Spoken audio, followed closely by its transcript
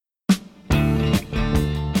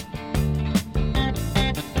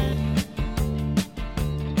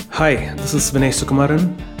Hi, this is Vinay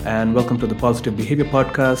Sukumaran, and welcome to the Positive Behavior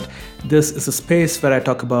Podcast. This is a space where I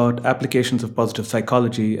talk about applications of positive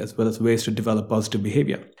psychology as well as ways to develop positive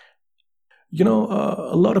behavior.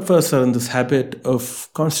 A lot of us are in this habit of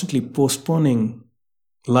constantly postponing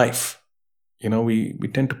life. We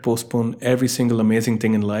tend to postpone every single amazing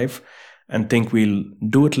thing in life and think we'll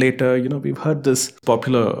do it later. We've heard this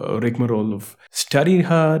popular rigmarole of study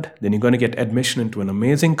hard, then you're going to get admission into an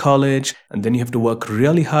amazing college, and then you have to work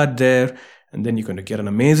really hard there, and then you're going to get an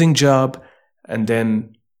amazing job, and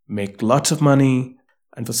then make lots of money,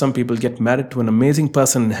 and for some people get married to an amazing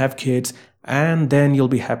person and have kids, and then you'll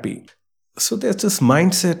be happy. So there's this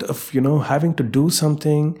mindset of, having to do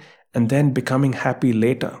something and then becoming happy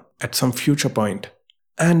later at some future point.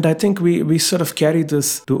 And I think we sort of carry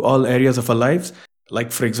this to all areas of our lives.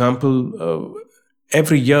 Like, for example,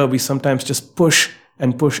 every year we sometimes just push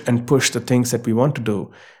and push and push the things that we want to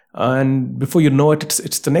do. And before you know it,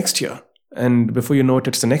 it's the next year. And before you know it,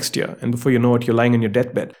 it's the next year. And before you know it, you're lying on your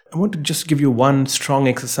deathbed. I want to just give you one strong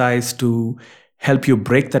exercise to help you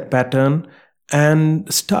break that pattern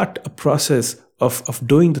and start a process of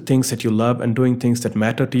doing the things that you love and doing things that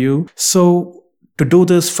matter to you. So to do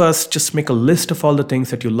this, first, just make a list of all the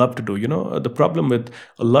things that you love to do. The problem with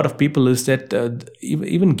a lot of people is that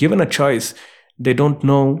even given a choice, they don't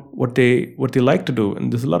know what they like to do.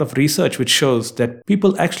 And there's a lot of research which shows that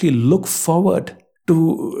people actually look forward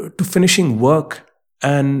to finishing work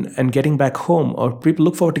and getting back home, or people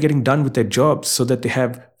look forward to getting done with their jobs so that they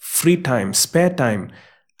have free time, spare time.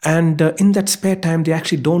 And in that spare time, they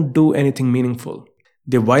actually don't do anything meaningful.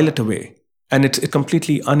 They while it away. And it's a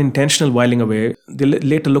completely unintentional whiling away. They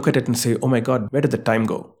later look at it and say, oh my God, where did the time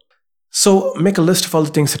go? So make a list of all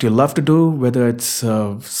the things that you love to do, whether it's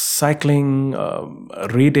cycling,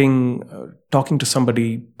 reading, talking to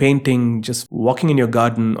somebody, painting, just walking in your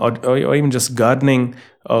garden, or even just gardening,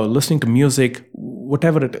 listening to music,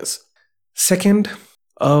 whatever it is. Second,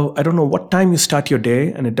 I don't know what time you start your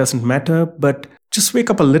day, and it doesn't matter, but just wake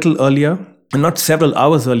up a little earlier, and not several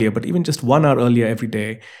hours earlier, but even just 1 hour earlier every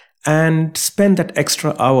day, and spend that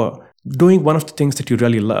extra hour doing one of the things that you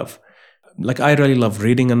really love. Like, I really love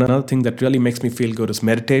reading. Another thing that really makes me feel good is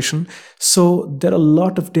meditation. So there are a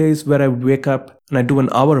lot of days where I wake up and I do an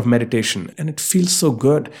hour of meditation, and it feels so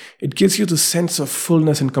good. It gives you the sense of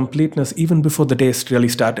fullness and completeness even before the day really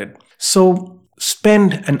started. So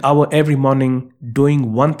spend an hour every morning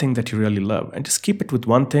doing one thing that you really love, and just keep it with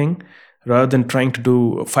one thing rather than trying to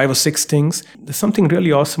do 5 or 6 things. There's something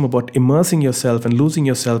really awesome about immersing yourself and losing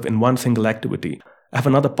yourself in one single activity. I have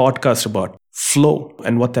another podcast about flow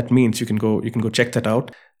and what that means. You can go check that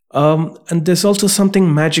out. And there's also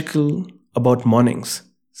something magical about mornings.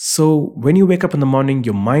 So when you wake up in the morning,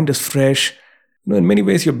 your mind is fresh. In many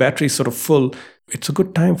ways, your battery is sort of full. It's a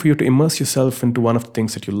good time for you to immerse yourself into one of the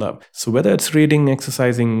things that you love. So whether it's reading,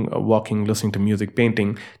 exercising, walking, listening to music,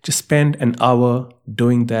 painting, just spend an hour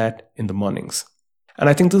doing that in the mornings. And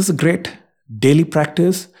I think this is a great daily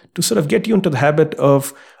practice to sort of get you into the habit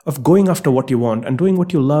of going after what you want and doing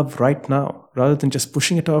what you love right now, rather than just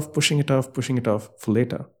pushing it off for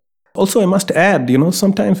later. Also, I must add,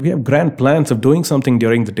 sometimes we have grand plans of doing something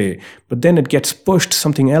during the day, but then it gets pushed,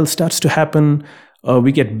 something else starts to happen,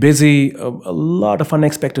 we get busy, a lot of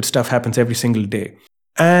unexpected stuff happens every single day.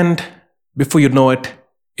 And before you know it,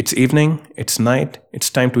 it's evening, it's night, it's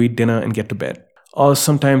time to eat dinner and get to bed. Or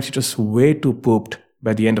sometimes you're just way too pooped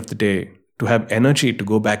by the end of the day to have energy to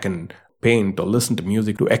go back and paint or listen to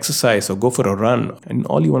music, to exercise or go for a run, and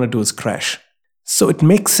all you want to do is crash. So it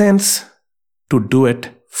makes sense to do it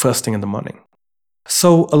first thing in the morning.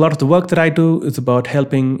 So a lot of the work that I do is about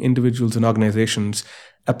helping individuals and organizations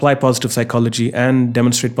apply positive psychology and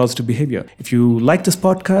demonstrate positive behavior. If you like this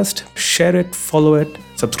podcast, share it, follow it,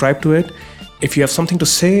 subscribe to it. If you have something to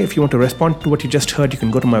say, if you want to respond to what you just heard, you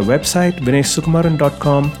can go to my website,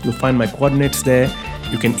 vinaysukumaran.com. You'll find my coordinates there.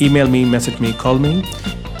 You can email me, message me, call me.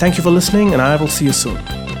 Thank you for listening, and I will see you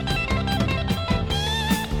soon.